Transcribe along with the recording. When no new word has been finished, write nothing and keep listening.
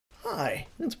Hi,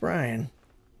 it's Brian.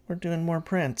 We're doing more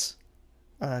Prince.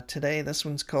 Today, this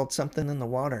one's called Something in the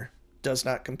Water. Does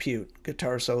not compute.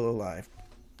 Guitar solo live.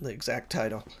 The exact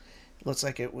title. It looks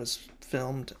like it was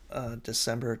filmed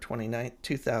December 29th,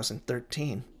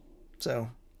 2013. So,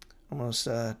 almost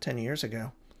 10 years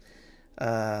ago.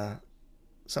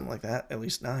 Something like that, at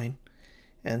least 9.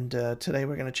 And today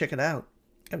we're going to check it out.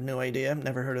 I have no idea. I've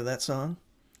never heard of that song.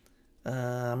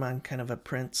 I'm on kind of a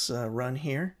Prince run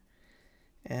here.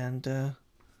 And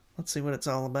let's see what it's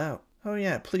all about. Oh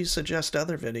yeah, please suggest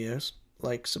other videos.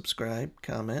 Like, subscribe,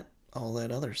 comment, all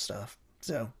that other stuff.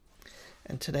 So,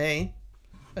 and today,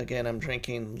 again, I'm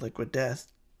drinking Liquid Death.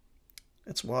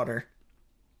 It's water.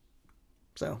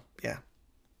 So, yeah.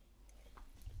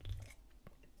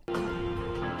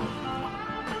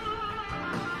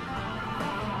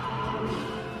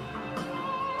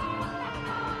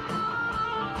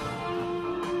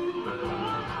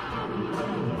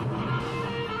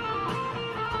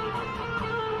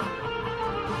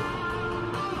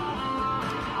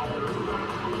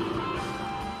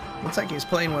 Looks like he's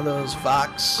playing one of those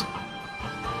Vox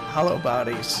hollow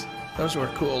bodies. Those were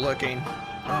cool looking.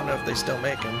 I don't know if they still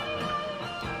make them.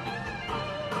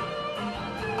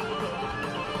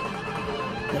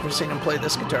 Never seen him play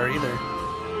this guitar either.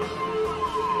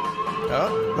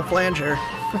 Oh, the flanger.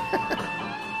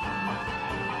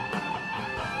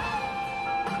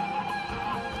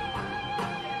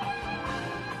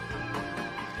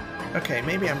 Okay,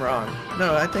 maybe I'm wrong.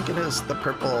 No, I think it is the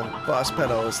purple boss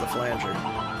pedal is the flanger.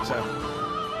 So.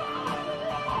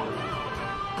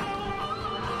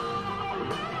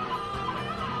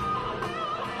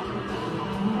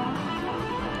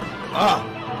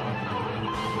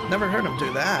 Oh! Never heard him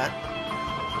do that.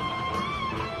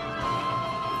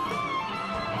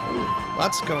 Ooh,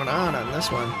 lots going on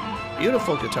this one.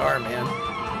 Beautiful guitar, man.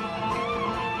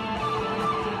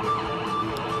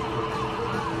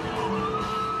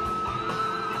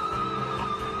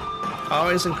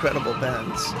 Always incredible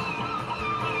bends.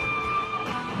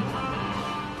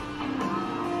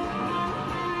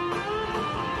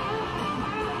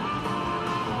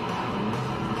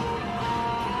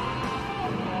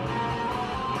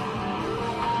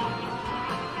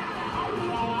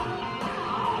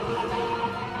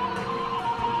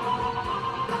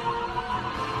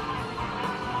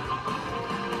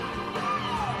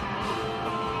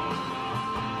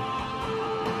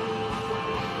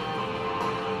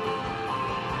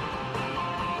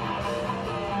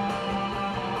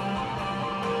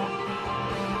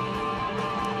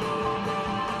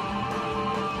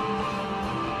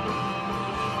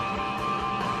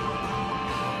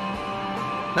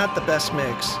 Not the best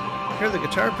mix. I hear the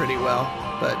guitar pretty well,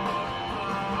 but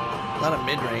a lot of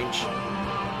mid-range.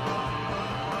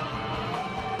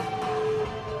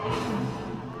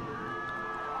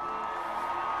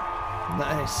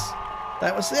 Nice.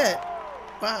 That was it.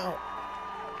 Wow.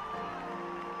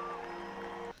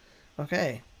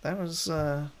 Okay, that was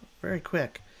very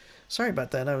quick. Sorry about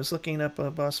that. I was looking up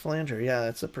a Boss Flanger. Yeah,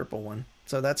 that's the purple one.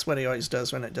 So that's what he always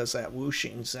does when it does that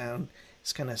whooshing sound.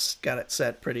 He's kind of got it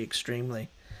set pretty extremely.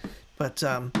 But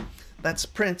that's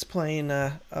Prince playing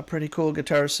a pretty cool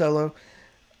guitar solo.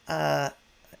 I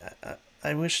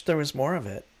wish there was more of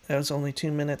it. That was only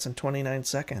 2 minutes and 29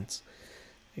 seconds.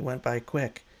 He went by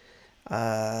quick.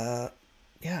 Yeah,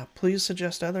 please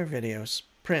suggest other videos.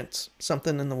 Prince,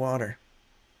 Something in the Water.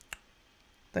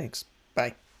 Thanks.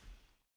 Bye.